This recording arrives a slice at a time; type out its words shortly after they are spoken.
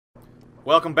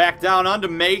Welcome back down under,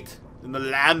 mate. In the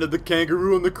land of the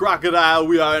kangaroo and the crocodile,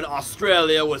 we are in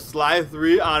Australia with Sly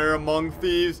 3, Honor Among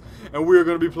Thieves, and we're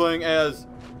going to be playing as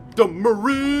the Marine!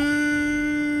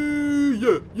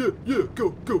 Yeah, go,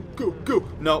 go, go, go.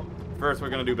 No, first we're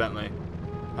going to do Bentley.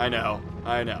 I know.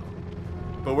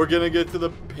 But we're going to get to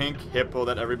the pink hippo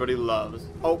that everybody loves.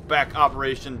 Outback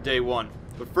Operation Day 1.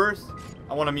 But first,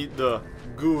 I want to meet the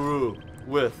guru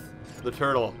with the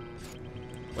turtle.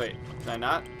 Wait, can I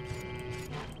not?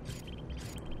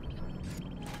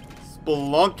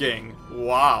 Spelunking.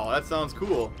 Wow, that sounds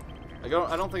cool. I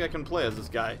don't think I can play as this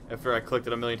guy after I clicked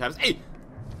it a million times. Hey!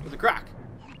 There's a crack.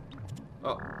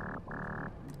 Oh.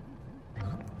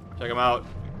 Check him out.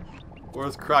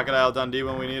 Where's Crocodile Dundee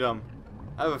when we need him?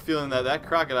 I have a feeling that that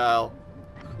crocodile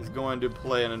is going to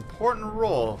play an important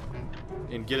role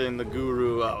in getting the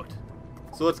guru out.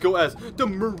 So let's go as the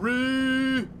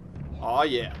Murray. Aw,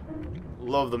 yeah.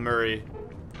 Love the Murray.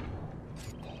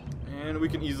 And we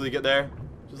can easily get there.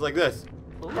 Just like this.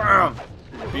 Bam!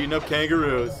 Beating up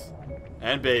kangaroos.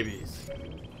 And babies.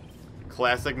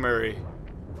 Classic Murray.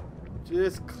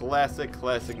 Just classic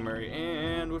Murray.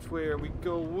 And which way are we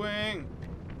going?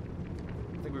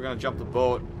 I think we're going to jump the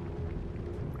boat.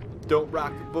 Don't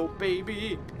rock the boat,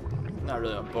 baby. Not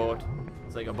really a boat.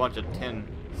 It's like a bunch of tin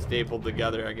stapled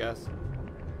together, I guess.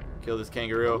 Kill this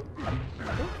kangaroo.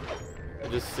 I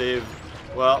just saved...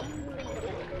 Well,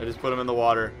 I just put him in the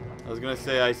water. I was going to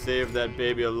say I saved that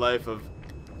baby a life of,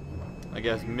 I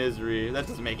guess, misery. That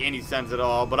doesn't make any sense at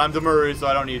all. But I'm Demurray, so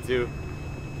I don't need to.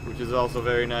 Which is also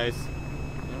very nice.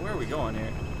 And where are we going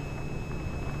here?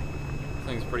 This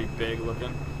thing's pretty big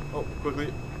looking. Oh,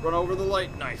 quickly run over the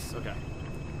light. Nice. Okay.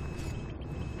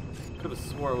 Could have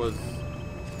swore it was...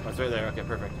 Oh, it's right there. Okay,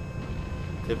 perfect.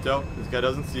 Tiptoe. This guy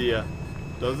doesn't see ya.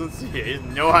 Doesn't see ya. He has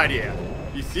no idea.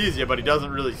 He sees you, but he doesn't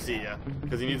really see ya.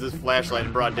 Because he needs his flashlight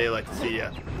in broad daylight to see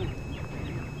ya.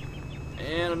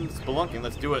 And spelunking.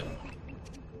 Let's do it.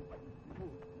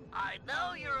 I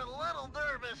know you're a little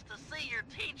nervous to see your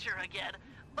teacher again,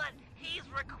 but he's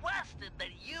requested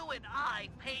that you and I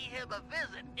pay him a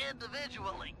visit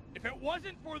individually. If it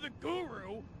wasn't for the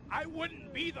guru, I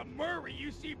wouldn't be the Murray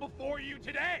you see before you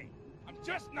today. I'm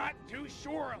just not too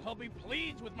sure he'll be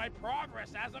pleased with my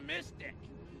progress as a mystic.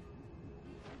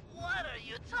 What are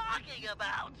you talking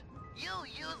about? You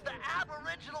used the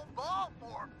Aboriginal ball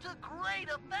form to great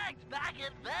effect back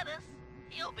in Venice.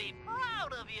 He'll be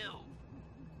proud of you.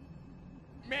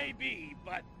 Maybe,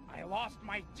 but I lost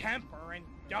my temper and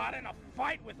got in a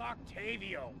fight with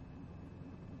Octavio.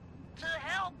 To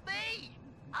help me?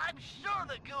 I'm sure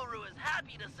the guru is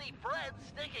happy to see friends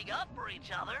sticking up for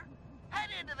each other. Head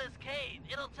into this cave.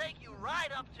 It'll take you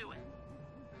right up to it.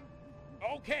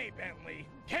 Okay, Bentley.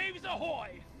 Caves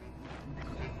ahoy!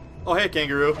 Oh, hey,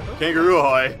 kangaroo. Kangaroo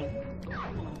ahoy.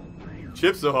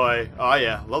 Chips ahoy. Oh,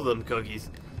 yeah. Love them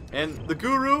cookies. And the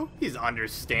guru, he's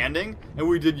understanding. And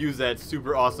we did use that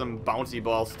super awesome bouncy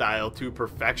ball style to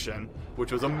perfection,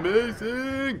 which was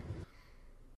amazing.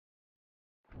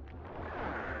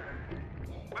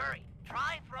 Murray,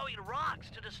 try throwing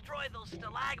rocks to destroy those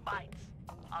stalagmites.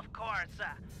 Of course,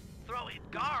 throwing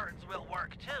guards will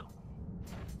work too.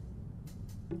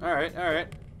 Alright.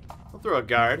 I'll throw a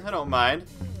guard. I don't mind.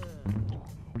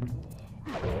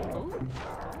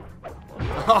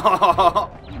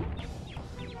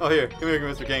 Oh, here. Come here,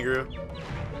 Mr. Kangaroo.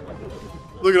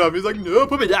 Look at him. He's like, no,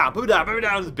 put me down.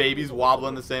 His baby's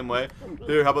wobbling the same way.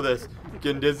 Here, how about this?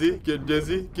 Getting dizzy,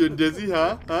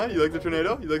 huh? You like the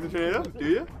tornado?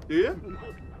 Do you?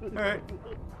 Alright.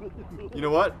 You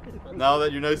know what? Now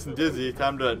that you're nice and dizzy,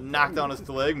 time to knock down a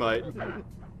stalagmite.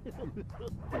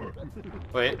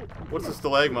 Wait, what's a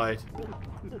stalagmite?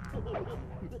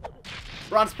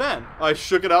 Bronze pen. Oh, I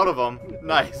shook it out of him.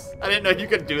 Nice. I didn't know you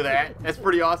could do that. That's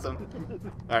pretty awesome.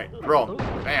 Alright, roll.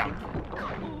 Bam.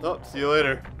 Oh, see you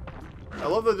later. I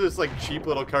love that just like cheap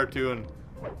little cartoon.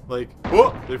 Like,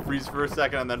 whoa, they freeze for a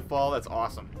second and then fall. That's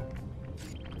awesome.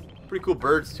 Pretty cool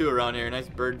birds too around here. Nice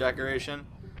bird decoration.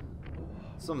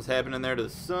 Something's happening there to the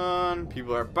sun.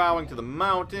 People are bowing to the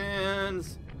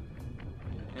mountains.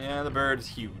 And the bird's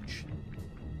huge.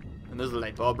 And there's a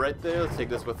light bulb right there. Let's take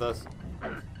this with us.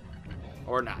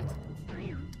 Or not.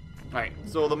 Alright,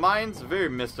 so the mine's very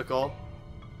mystical.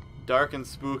 Dark and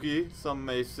spooky, some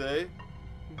may say.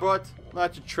 But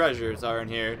lots of treasures are in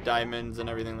here. Diamonds and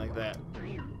everything like that.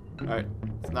 Alright,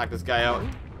 let's knock this guy out.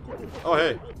 Oh,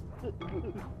 hey.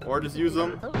 Or just use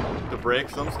them to break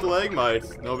some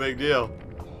stalagmites. No big deal.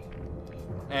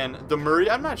 And the Murray,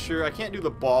 I'm not sure. I can't do the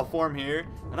ball form here.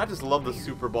 And I just love the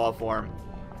super ball form.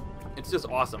 It's just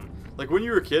awesome. Like when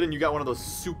you were a kid and you got one of those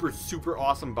super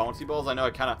awesome bouncy balls, I know I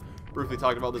kind of briefly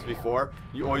talked about this before.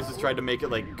 You always just tried to make it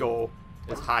like go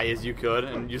as high as you could,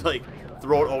 and you like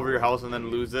throw it over your house and then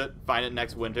lose it. Find it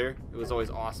next winter. It was always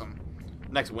awesome.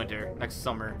 Next winter, next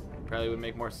summer, probably would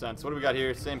make more sense. What do we got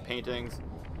here? Same paintings.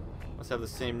 Let's have the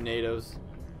same natives.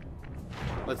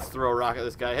 Let's throw a rock at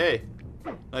this guy. Hey,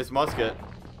 nice musket.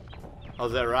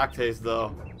 How's that rock taste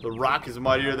though? The rock is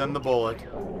mightier than the bullet.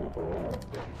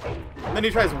 And then he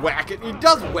tries whack it. He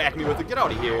does whack me with it. Get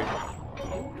out of here.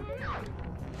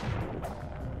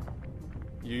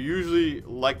 You usually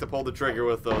like to pull the trigger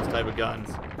with those type of guns.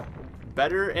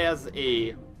 Better as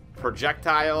a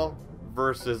projectile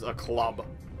versus a club.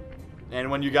 And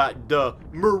when you got the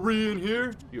Marie in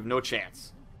here, you have no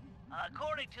chance.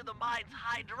 According to the mine's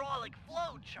hydraulic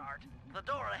flow chart, the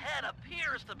door ahead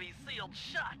appears to be sealed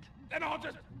shut. Then I'll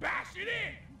just bash it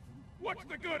in. What's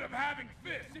the good of having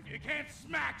fists if you can't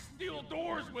smack steel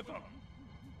doors with them?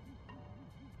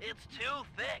 It's too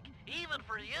thick, even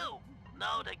for you.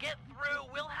 No, to get through,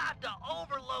 we'll have to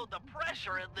overload the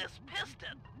pressure in this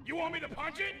piston. You want me to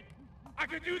punch it? I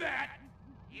could do that.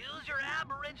 Use your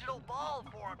aboriginal ball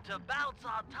form to bounce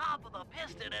on top of the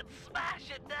piston and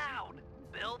smash it down.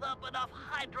 Build up enough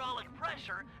hydraulic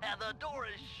pressure, and the door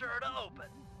is sure to open.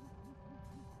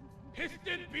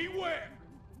 Piston, beware.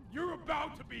 You're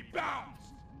about to be bounced.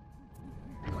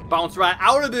 Bounce right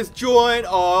out of this joint.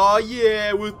 Oh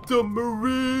yeah, with the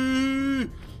Marie.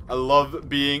 I love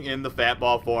being in the fat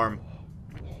ball form.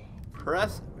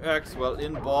 Press X while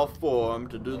in ball form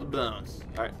to do the bounce.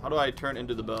 Alright, how do I turn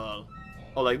into the ball?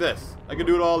 Oh, like this. I can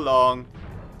do it all along.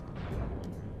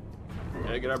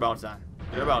 Okay, get our bounce on.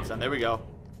 Get our bounce on. There we go.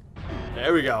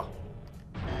 There we go.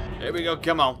 There we go.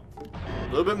 Come on. A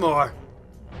little bit more.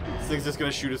 This thing's just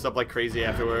gonna shoot us up like crazy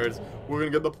afterwards. We're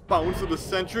gonna get the bounce of the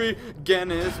century.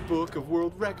 Guinness Book of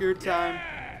World Record time.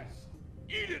 Yes!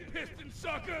 Eat it, piston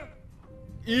sucker!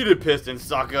 Eat it, piston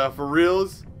sucker. For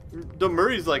reals. The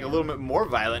Murray's like a little bit more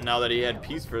violent now that he had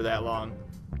peace for that long.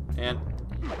 And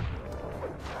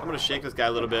I'm gonna shake this guy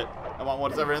a little bit. I want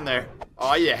whatever in there.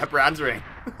 Oh yeah, bronze ring.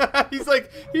 He's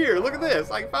like, here, look at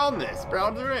this. I found this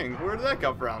bronze ring. Where did that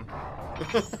come from?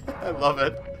 I love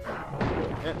it.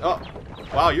 And, oh,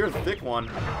 wow, you're a thick one.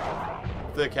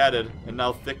 Thick-headed and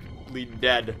now thickly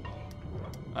dead.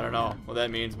 I don't know what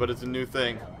that means, but it's a new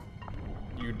thing.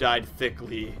 You died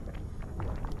thickly.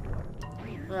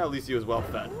 Well, at least he was well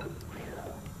fed.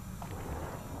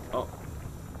 Oh,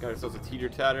 got ourselves a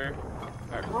teeter-tatter.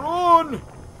 Alright, run!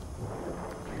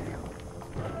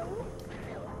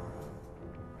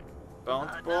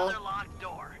 Bounce ball. Another locked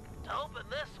door. To open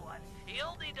this one,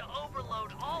 you'll need to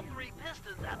overload all 3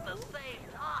 pistons at the same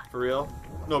time. For real?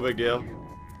 No big deal.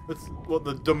 That's what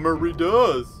the Demurray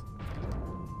does.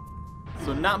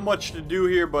 So not much to do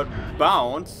here but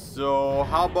bounce. So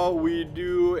how about we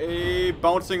do a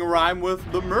bouncing rhyme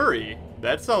with the Murray?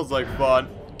 That sounds like fun.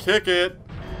 Kick it.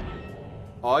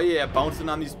 Oh yeah, bouncing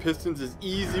on these pistons is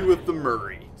easy with the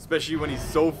Murray. Especially when he's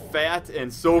so fat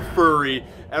and so furry.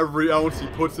 Every ounce he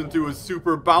puts into his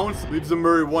super bounce leaves the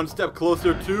Murray one step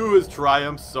closer to his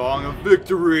triumph song of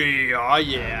victory. Oh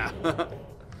yeah.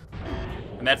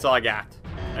 And that's all I got.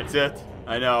 That's it.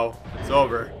 I know. It's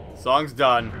over. Song's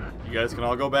done. You guys can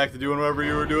all go back to doing whatever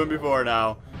you were doing before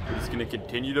now. We're just going to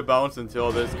continue to bounce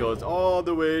until this goes all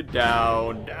the way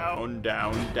down, down,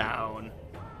 down, down.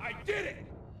 I did it!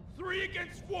 3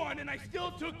 against 1, and I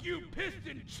still took you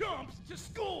piston chumps to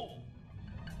school!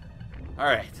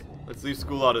 Alright, let's leave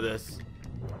school out of this.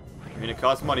 I mean, it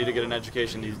costs money to get an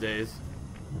education these days.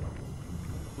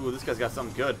 Ooh, this guy's got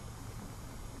something good.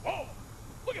 Oh,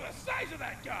 look at the size of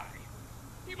that guy!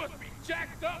 He must be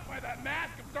jacked up by that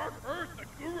mask of dark earth the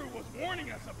guru was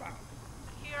warning us about.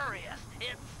 Curious,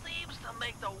 it seems to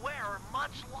make the wearer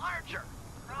much larger.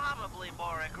 Probably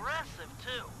more aggressive,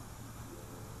 too.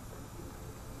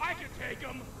 I can take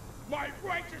him. My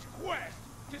righteous quest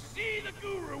to see the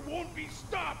guru won't be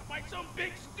stopped by some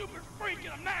big stupid freak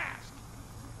in a mask.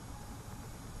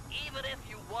 Even if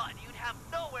you won, you'd have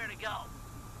nowhere to go.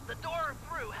 The door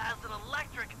through has an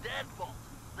electric deadbolt.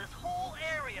 This whole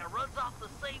area runs off the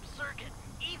same circuit.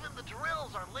 Even the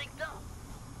drills are linked up.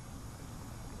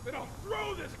 Then I'll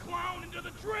throw this clown into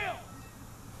the drill.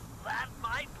 That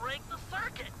might break the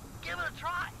circuit. Give it a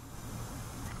try.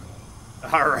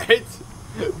 Alright.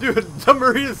 Dude,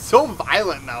 Demurray is so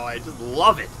violent now. I just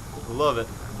love it. Love it.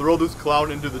 Throw this clown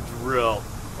into the drill.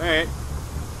 Alright.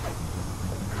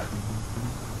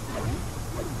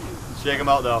 Shake him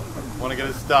out, though. Want to get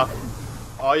his stuff.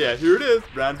 Oh, yeah. Here it is.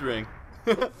 Bronze ring.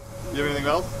 You have anything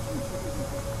else?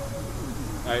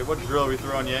 Alright, what drill are we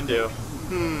throwing you into?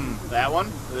 That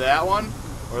one? That one?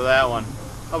 Or that one?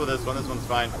 How about this one? This one's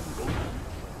fine.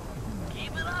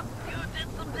 Keep it up. You did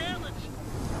some damage.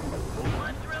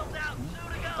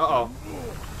 Uh-oh.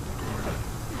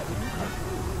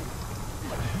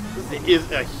 This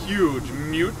is a huge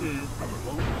mutant.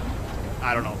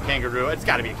 I don't know, kangaroo. It's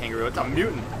gotta be a kangaroo. It's a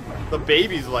mutant. The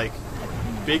baby's like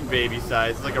big baby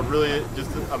size. It's like a really, just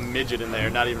a midget in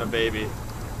there, not even a baby.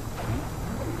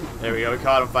 There we go, we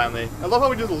caught him finally. I love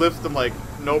how we just lift him like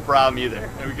no problem either.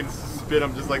 And we can spin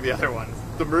him just like the other ones.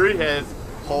 The Murray has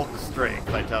Hulk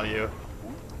strength, I tell you.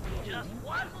 Just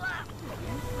one left.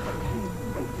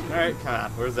 Alright, come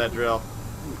on. Where's that drill?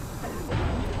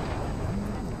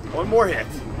 One more hit.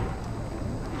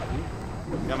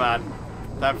 Come on.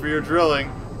 Time for your drilling.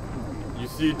 You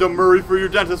see the Murray for your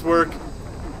dentist work.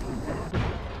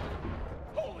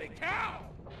 Holy cow!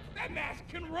 That mask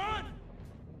can run!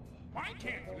 Mine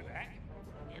can't do that.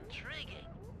 Intriguing.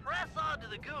 Press on to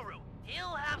the guru.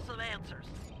 He'll have some answers.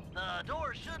 The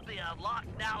door should be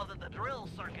unlocked now that the drill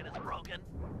circuit is broken.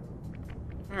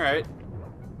 Alright.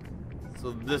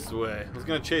 So this way. I was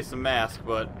gonna chase the mask,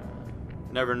 but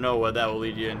you never know what that will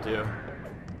lead you into.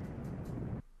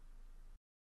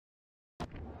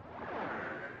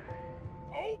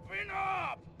 Open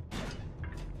up!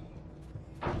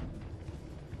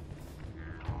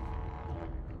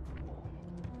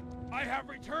 I have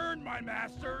returned, my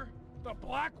master. The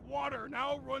black water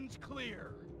now runs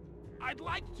clear. I'd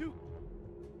like to...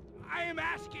 I am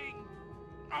asking...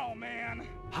 Oh, man.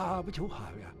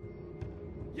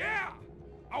 Yeah!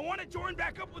 I want to join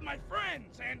back up with my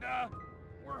friends, and,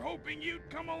 we're hoping you'd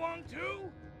come along,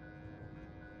 too?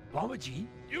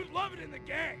 You'd love it in the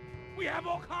gang. We have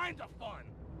all kinds of fun.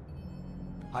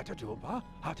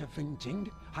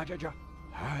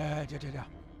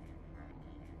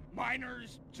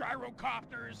 Miners,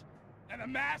 gyrocopters, and a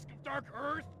mask of Dark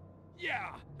Earth?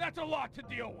 Yeah, that's a lot to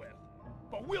deal with.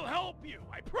 But we'll help you,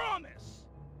 I promise!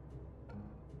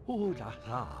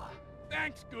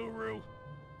 Thanks, Guru.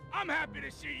 I'm happy to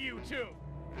see you, too.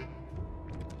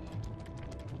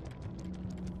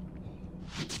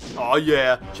 Oh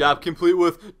yeah, job complete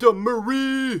with the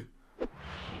Marie.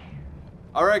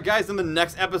 Alright guys, in the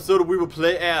next episode we will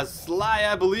play as Sly,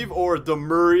 I believe, or the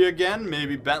Murray again,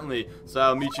 maybe Bentley. So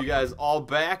I'll meet you guys all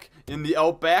back in the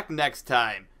Outback next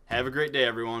time. Have a great day,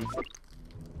 everyone.